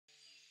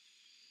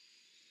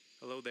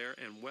Hello there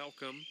and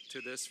welcome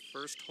to this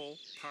first hole,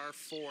 par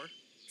 4. Let's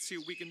see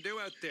what we can do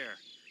out there.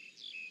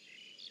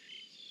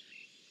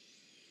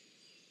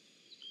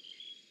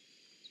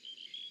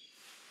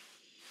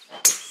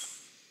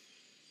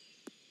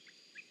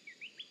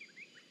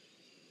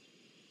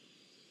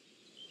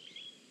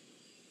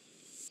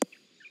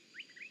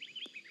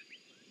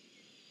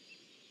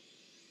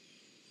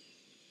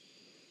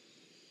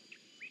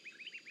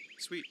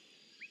 Sweet.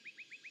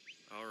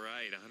 All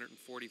right,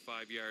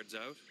 145 yards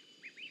out.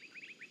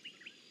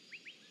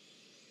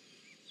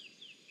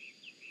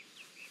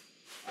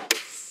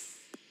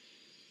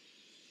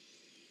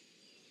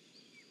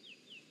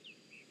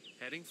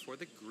 Heading for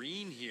the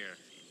green here.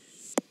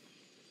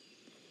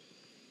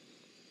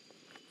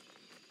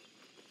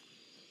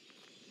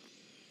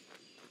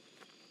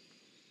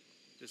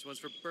 This one's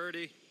for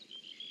birdie.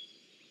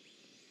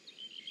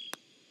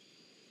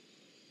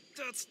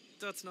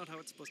 That's not how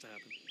it's supposed to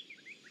happen.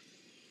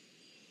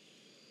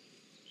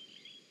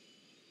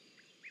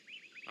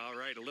 All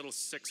right, a little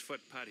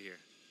 6-foot putt here.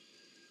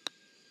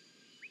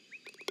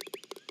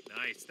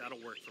 Nice,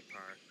 that'll work for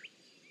par.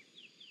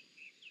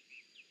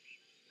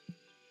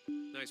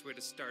 Nice way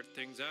to start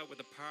things out with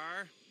a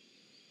par.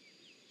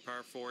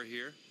 Par 4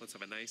 here. Let's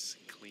have a nice,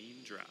 clean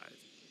drive.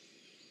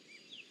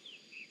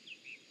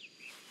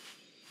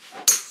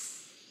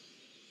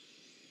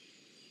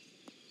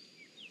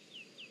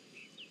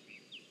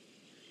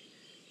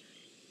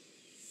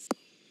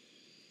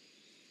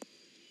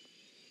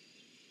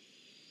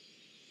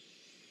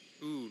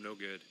 Ooh, no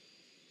good.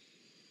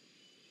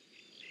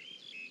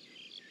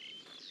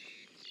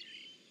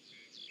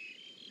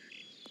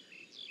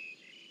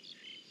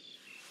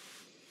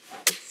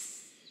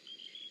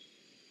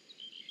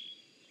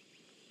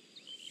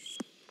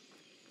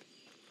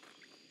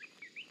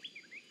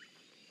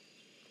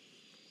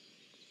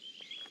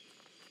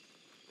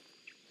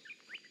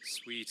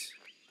 Sweet.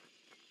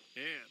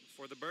 And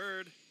for the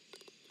bird.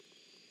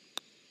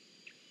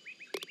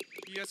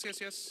 Yes,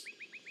 yes, yes.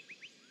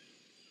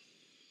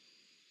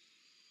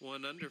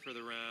 1 under for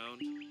the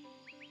round.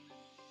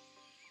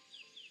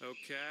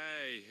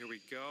 Okay, here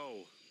we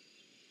go.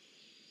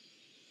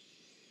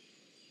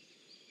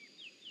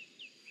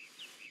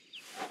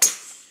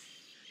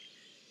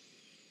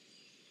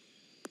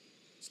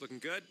 It's looking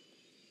good.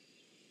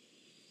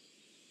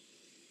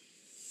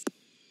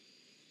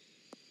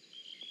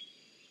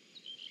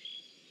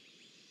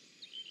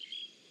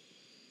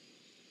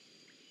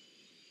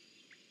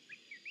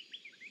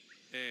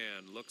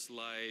 And looks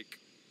like,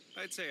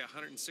 I'd say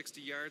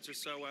 160 yards or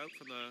so out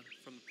from the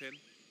pin.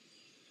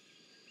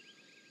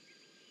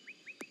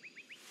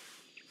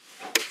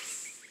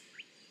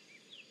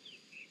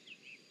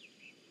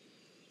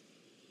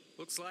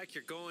 Looks like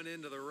you're going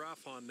into the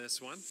rough on this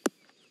one.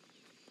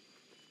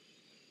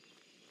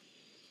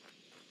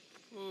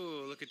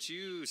 Ooh, look at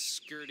you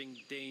skirting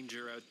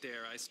danger out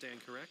there. I stand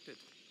corrected.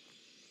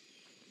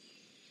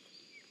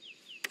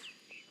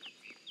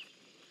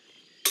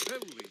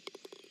 Holy,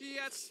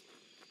 yes!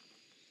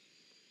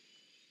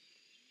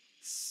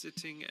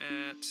 Sitting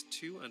at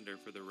 2 under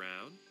for the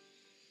round.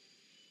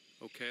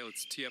 Okay,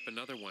 let's tee up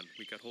another one.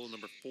 We got hole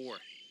number 4.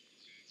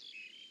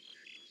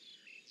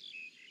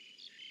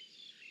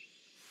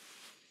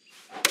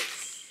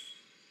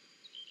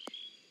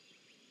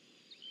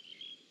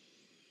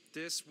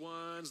 This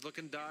one's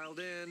looking dialed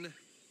in.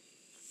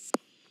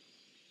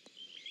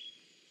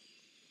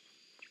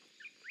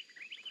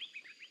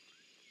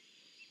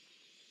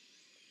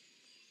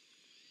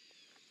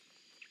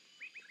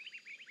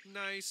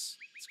 Nice.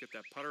 Let's get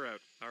that putter out.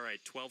 All right,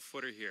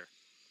 12-footer here.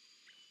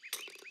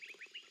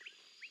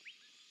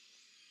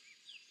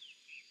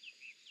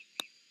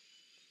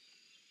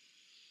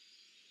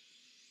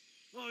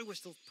 Oh, I wish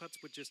those putts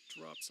would just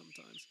drop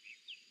sometimes.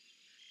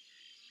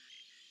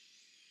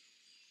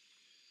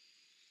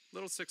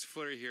 Little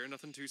 6-footer here,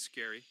 nothing too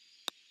scary.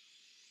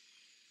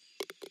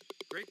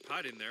 Great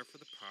putt in there for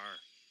the par.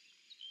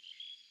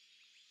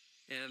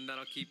 And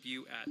that'll keep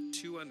you at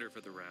 2 under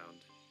for the round.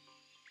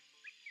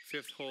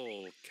 5th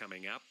hole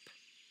coming up.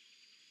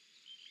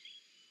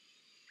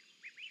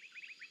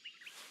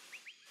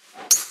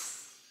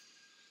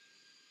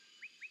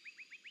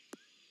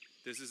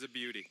 This is a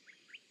beauty.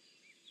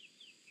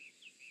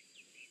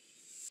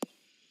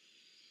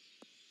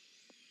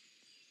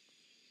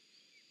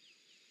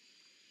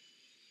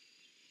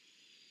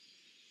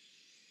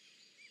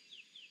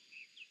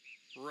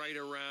 Right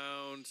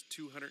around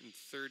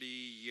 230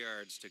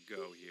 yards to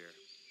go here.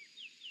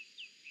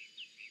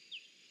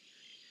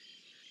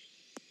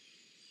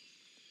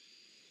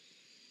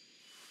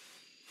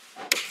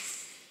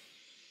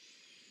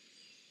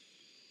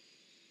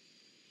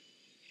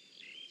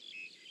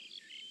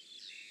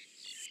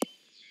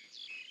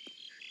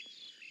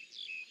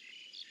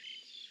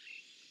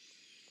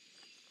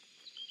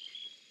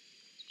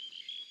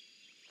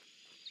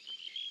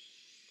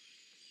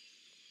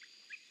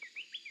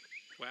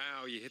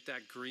 Wow, you hit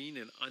that green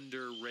in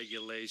under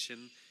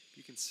regulation.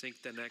 You can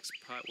sink the next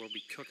putt. We'll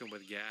be cooking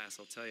with gas,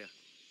 I'll tell you.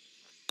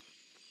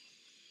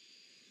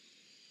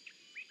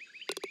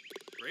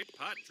 Great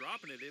putt,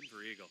 dropping it in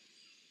for eagle.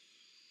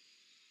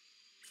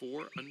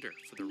 4 under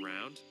for the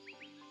round.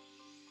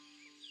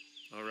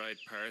 All right,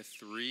 par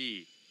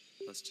 3.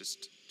 Let's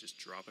just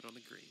drop it on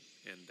the green,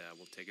 and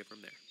we'll take it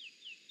from there.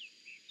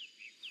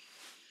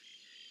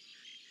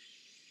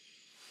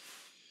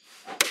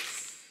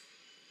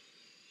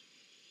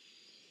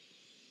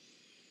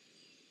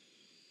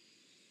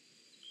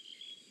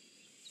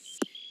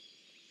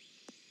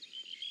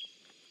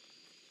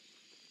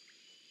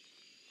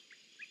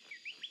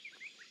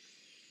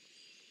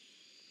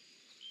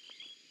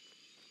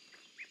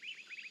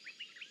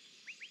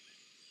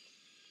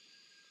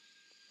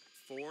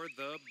 For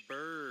the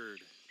bird.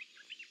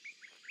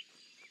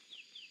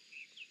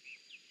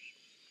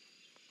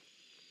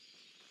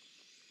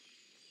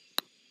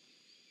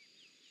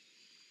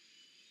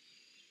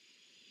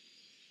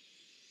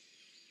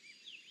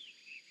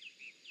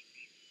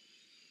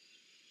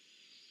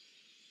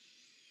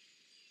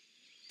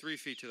 Three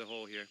feet to the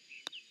hole here.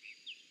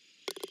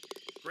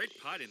 Great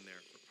putt in there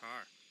for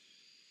par.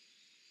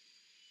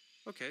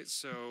 Okay,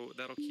 so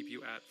that'll keep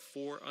you at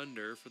 4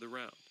 under for the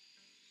round.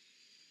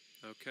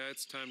 Okay,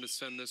 it's time to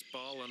send this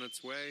ball on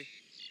its way.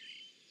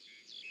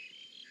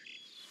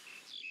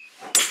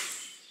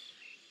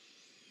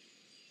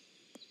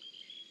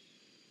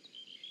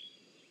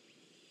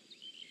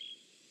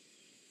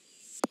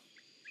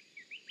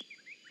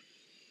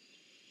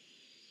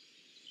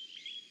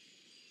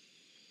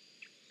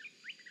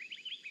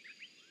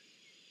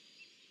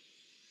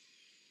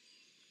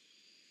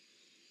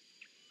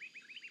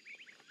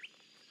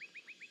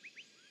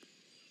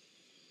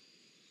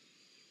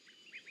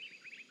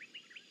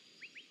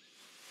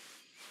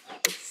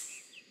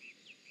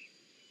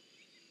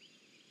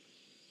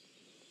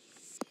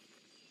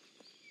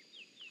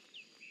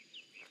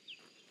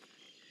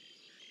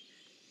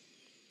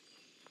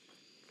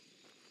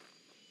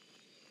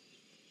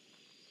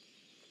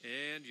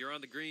 And you're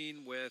on the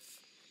green with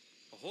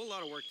a whole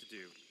lot of work to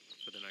do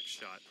for the next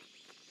shot.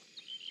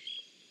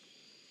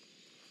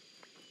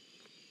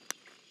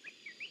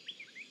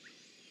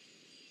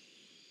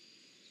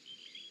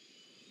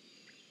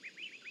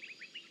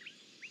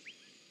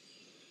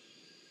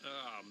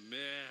 Oh,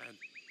 man.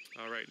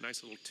 All right,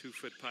 nice little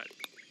 2-foot putt.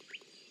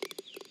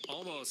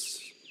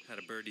 Almost had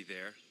a birdie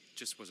there.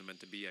 Just wasn't meant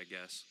to be, I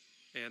guess.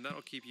 And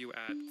that'll keep you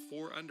at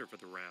 4 under for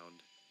the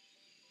round.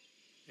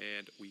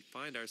 And we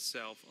find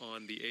ourselves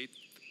on the 8th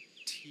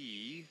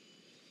tee.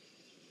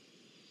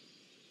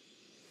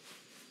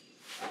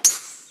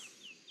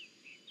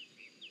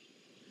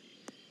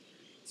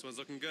 This one's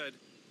looking good.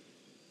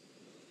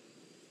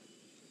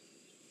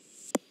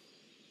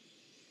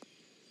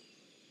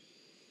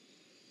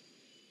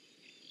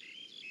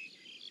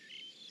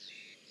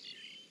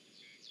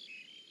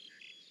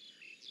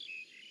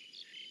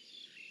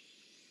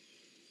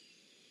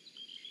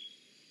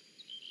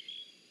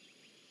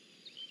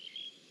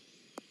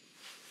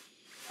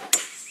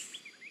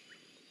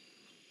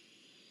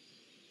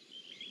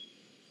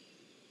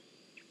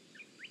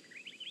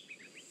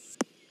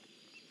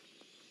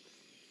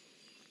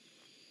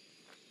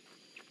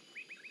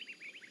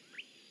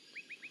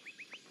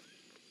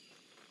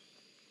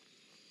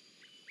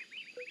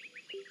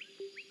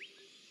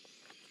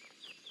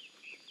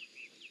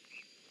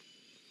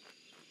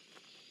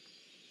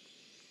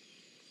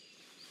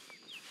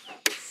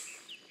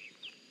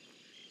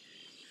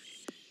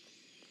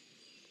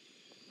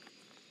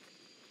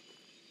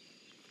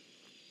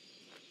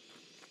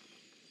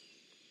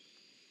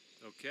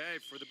 Okay,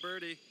 for the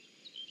birdie.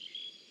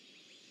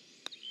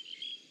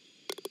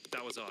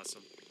 That was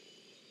awesome.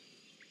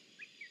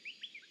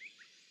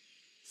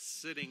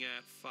 Sitting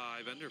at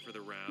 5 under for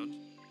the round.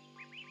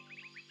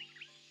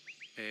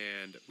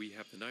 And we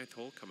have the 9th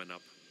hole coming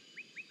up.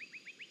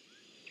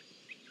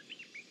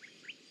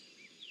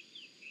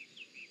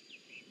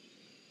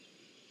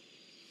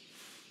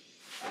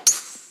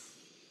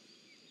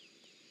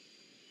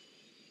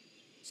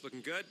 It's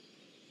looking good.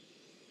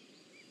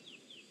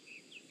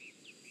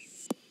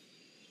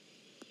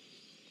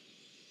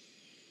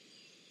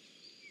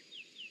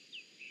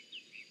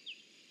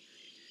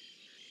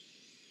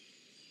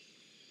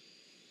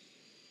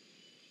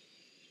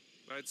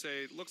 I'd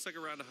say it looks like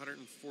around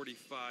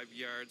 145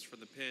 yards from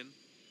the pin.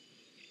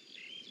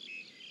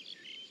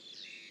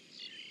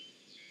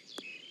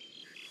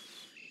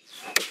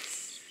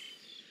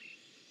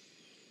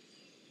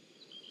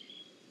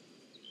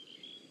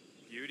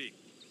 Beauty.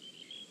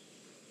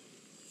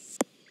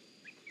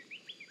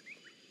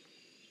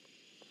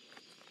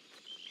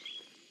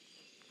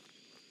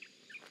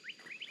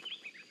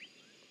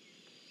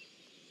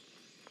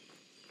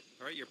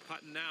 All right, you're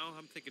putting now.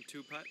 I'm thinking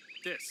 2-putt.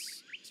 This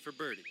is for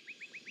birdie.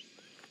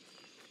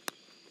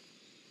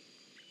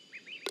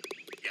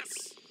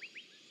 Yes!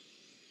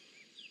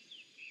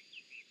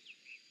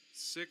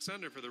 6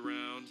 under for the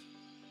round.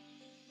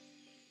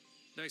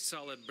 Nice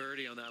solid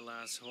birdie on that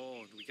last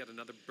hole. We got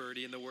another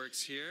birdie in the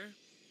works here.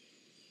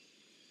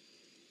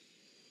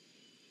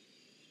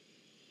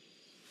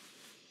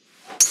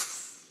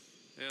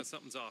 Yeah,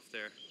 something's off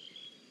there.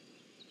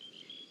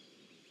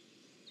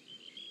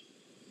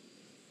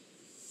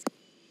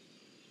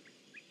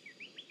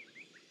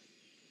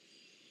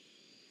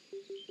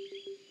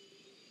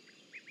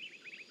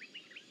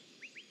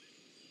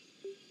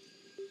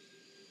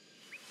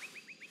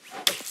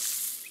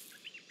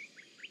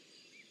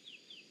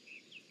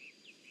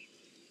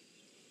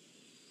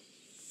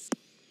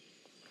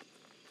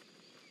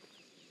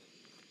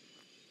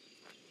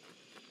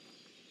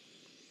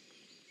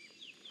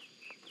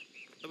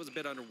 That was a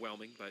bit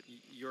underwhelming, but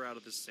you're out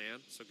of the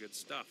sand, so good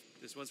stuff.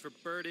 This one's for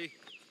birdie.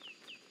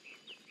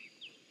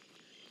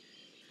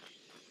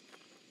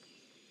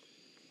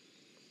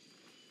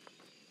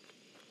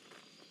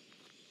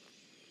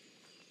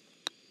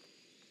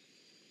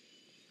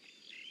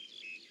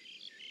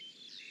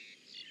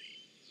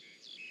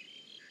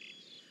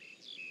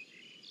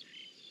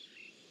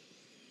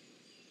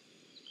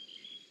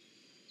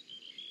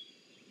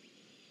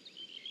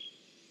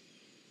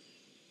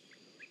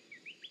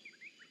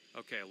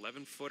 Okay,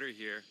 11-footer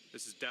here.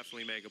 This is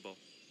definitely makeable.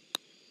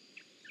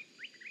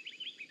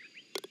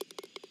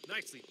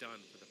 Nicely done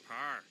for the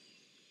par.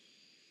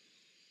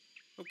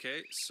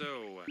 Okay, so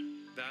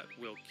that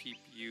will keep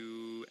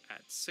you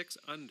at 6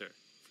 under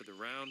for the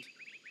round.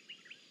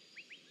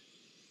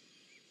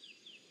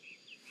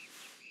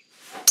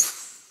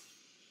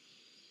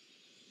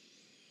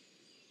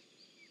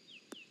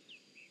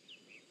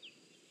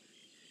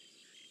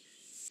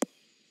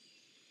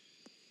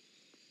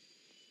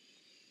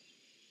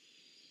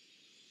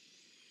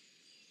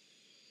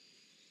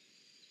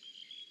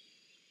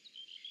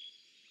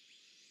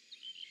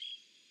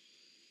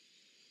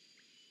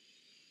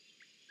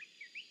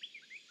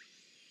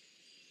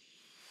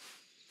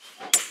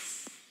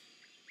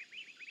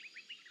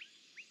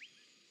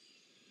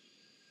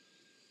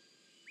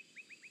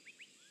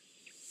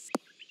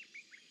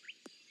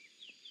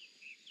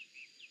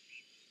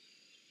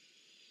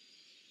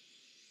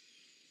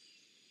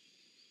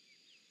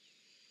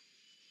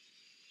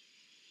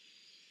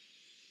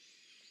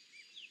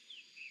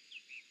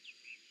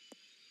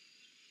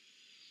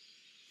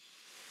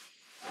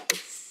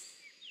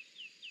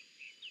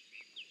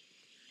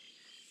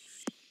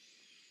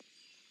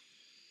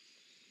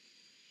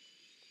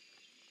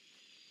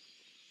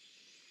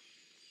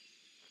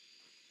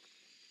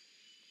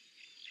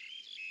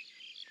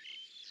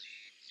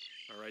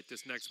 All right,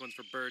 this next one's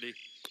for birdie.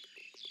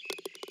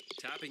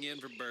 Tapping in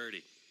for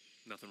birdie.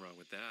 Nothing wrong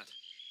with that.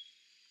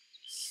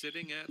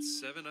 Sitting at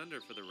 7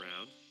 under for the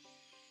round.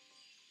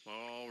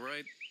 All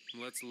right,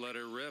 let's let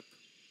her rip.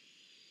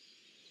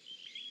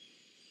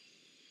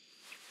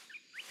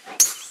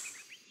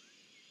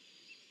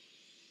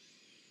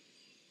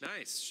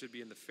 Nice, should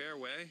be in the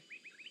fairway.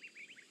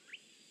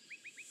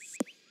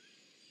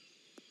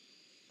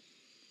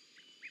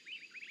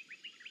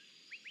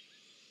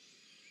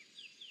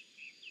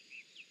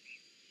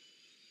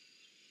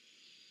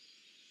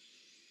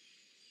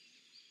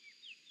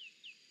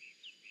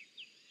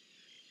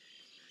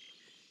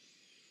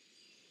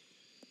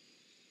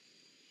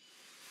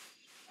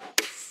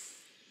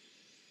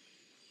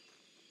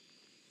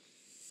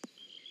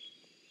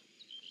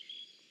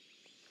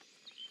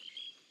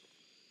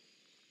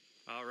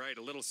 All right,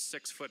 a little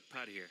 6-foot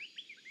putt here.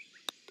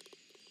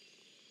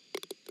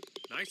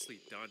 Nicely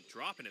done,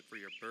 dropping it for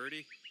your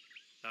birdie.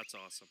 That's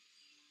awesome.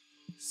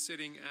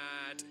 Sitting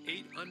at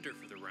 8 under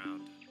for the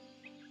round.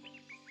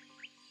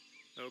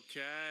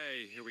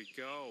 Okay, here we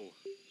go.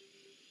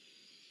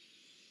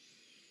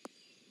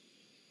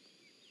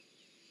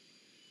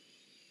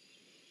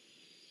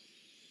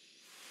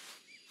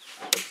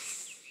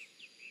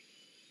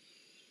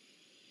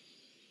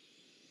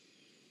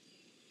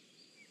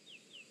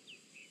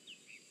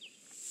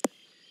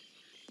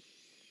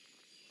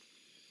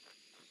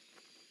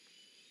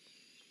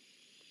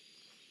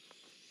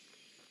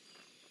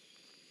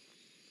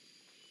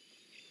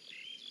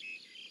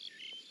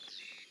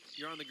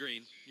 You're on the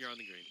green. You're on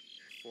the green.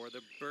 For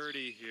the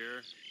birdie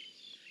here.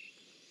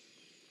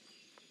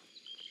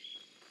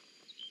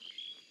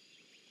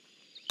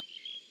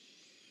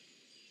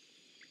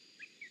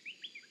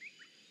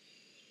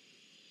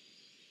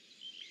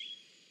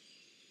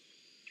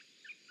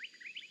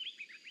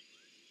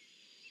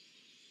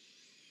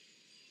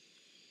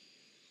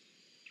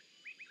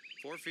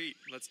 Four feet.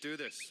 Let's do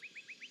this.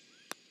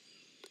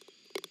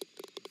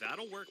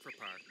 That'll work for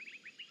par.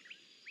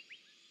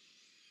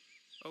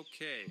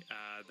 Okay,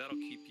 that'll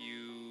keep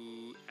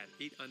you at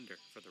 8 under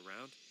for the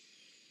round.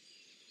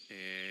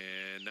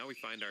 And now we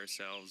find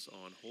ourselves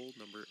on hole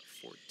number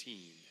 14.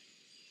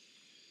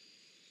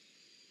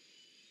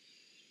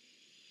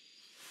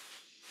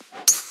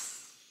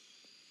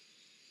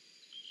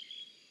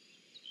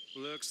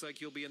 Looks like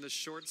you'll be in the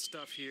short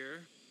stuff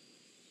here.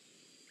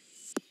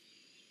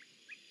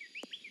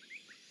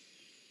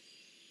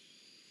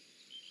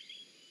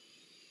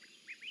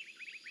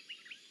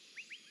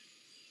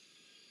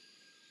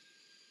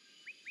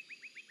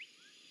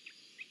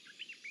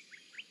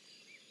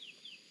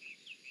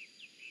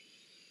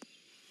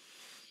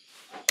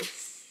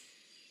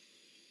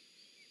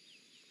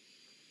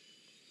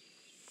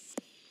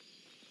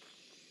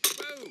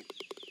 Whoa!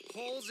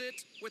 Holds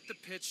it with the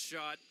pitch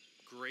shot.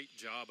 Great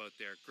job out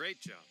there. Great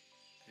job.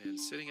 And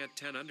sitting at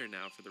 10 under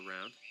now for the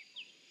round.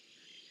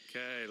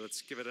 Okay,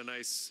 let's give it a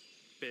nice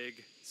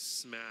big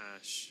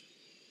smash.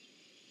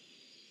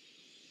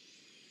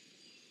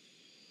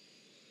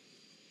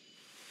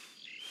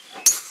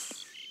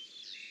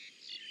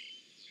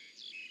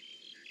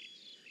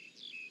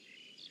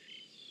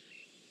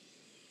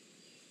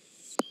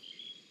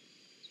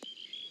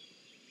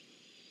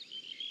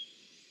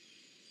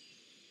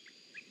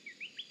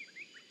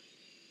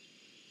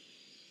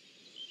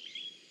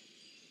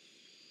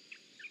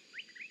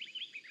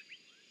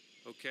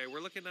 Okay,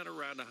 we're looking at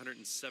around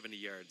 170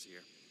 yards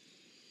here.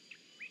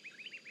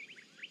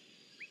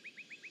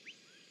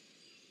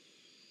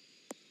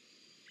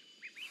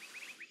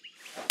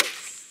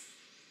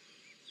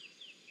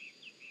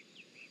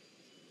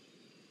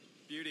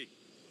 Beauty.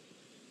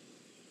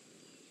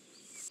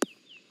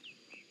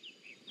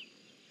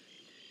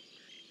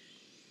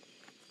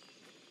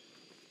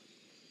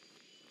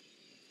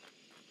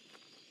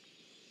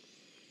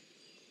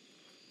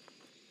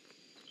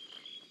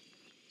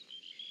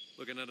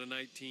 Looking at a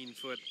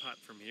 19-foot putt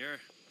from here.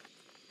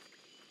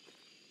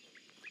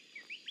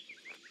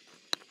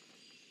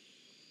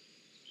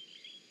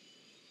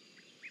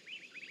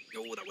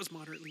 Oh, that was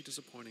moderately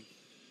disappointing.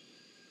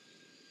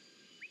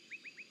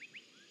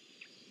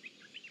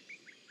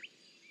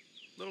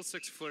 Little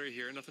 6-footer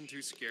here, nothing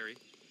too scary.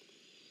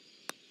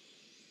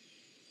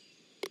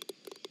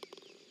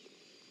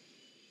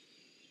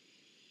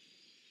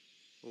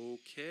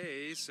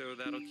 Okay, so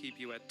that'll keep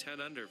you at 10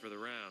 under for the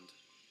round.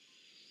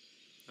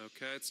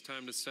 Okay, it's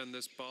time to send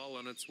this ball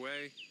on its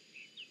way.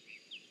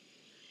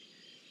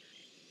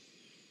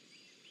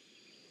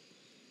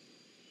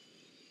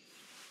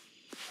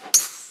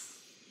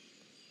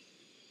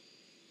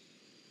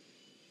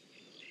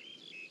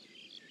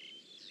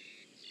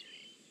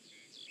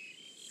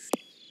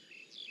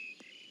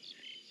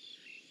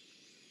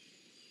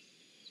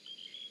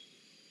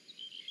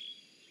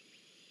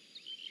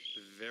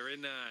 Very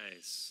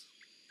nice.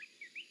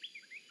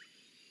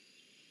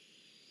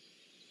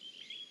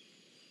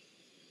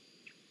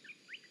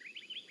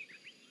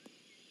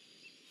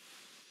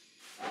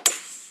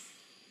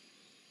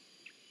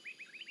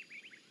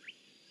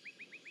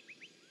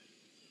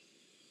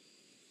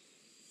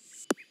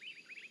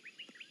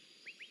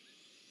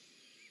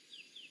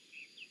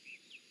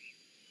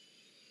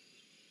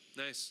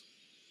 Nice.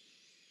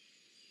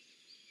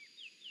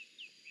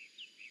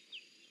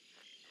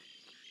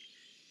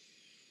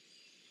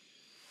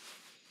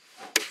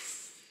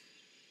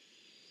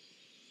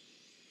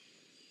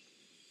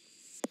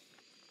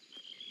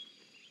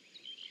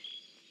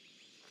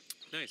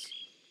 Nice.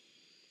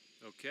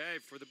 Okay,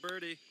 for the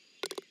birdie.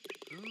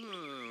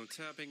 Oh,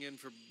 tapping in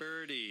for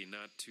birdie.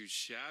 Not too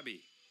shabby.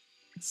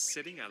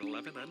 Sitting at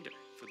 11 under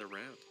for the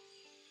round.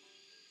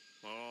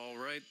 All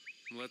right,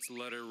 let's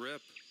let her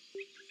rip.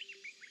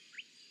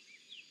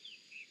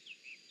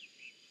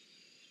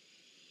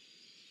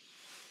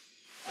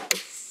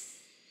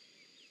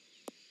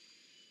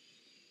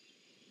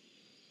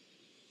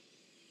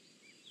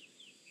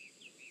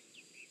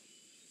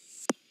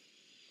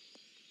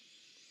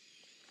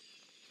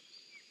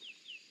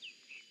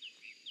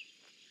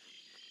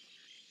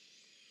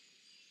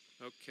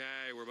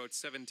 Okay, we're about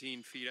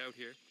 17 feet out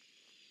here.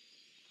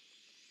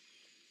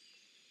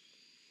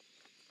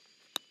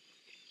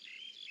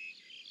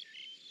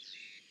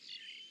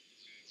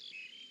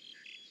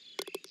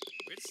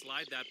 Way to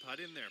slide that putt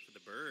in there for the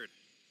bird.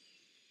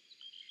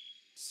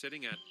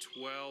 Sitting at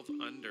 12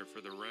 under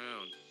for the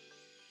round.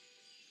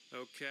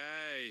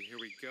 Okay, here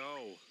we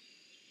go.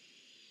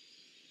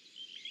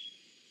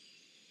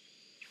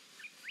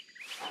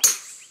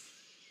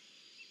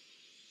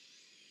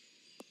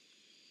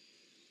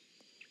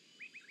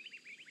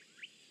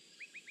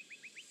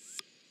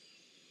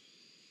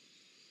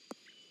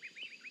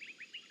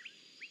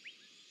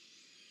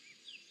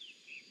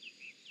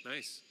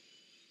 Nice.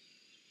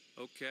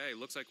 Okay,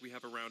 looks like we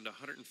have around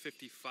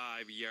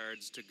 155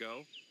 yards to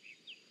go.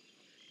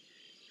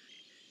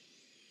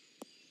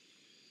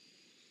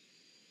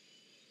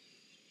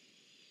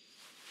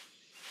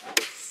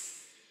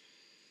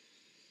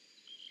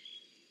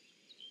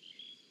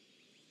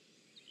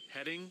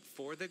 Heading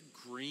for the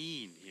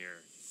green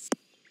here.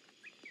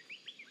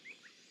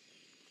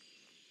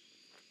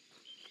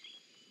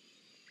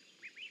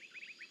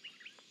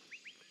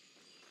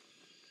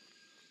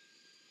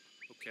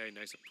 Okay,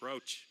 nice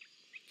approach.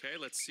 Okay,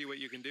 let's see what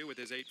you can do with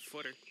his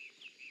 8-footer.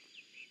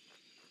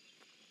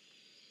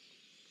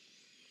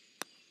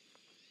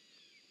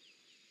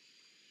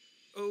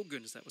 Oh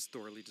goodness, that was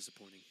thoroughly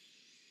disappointing.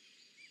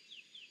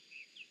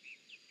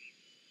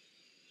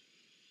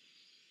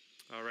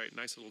 All right,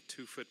 nice little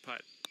 2-foot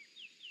putt.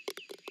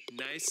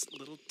 Nice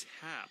little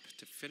tap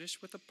to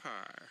finish with a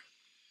par.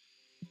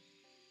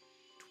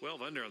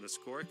 12 under on the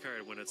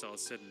scorecard when it's all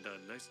said and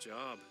done. Nice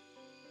job.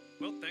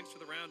 Well, thanks for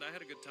the round. I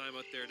had a good time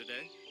out there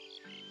today.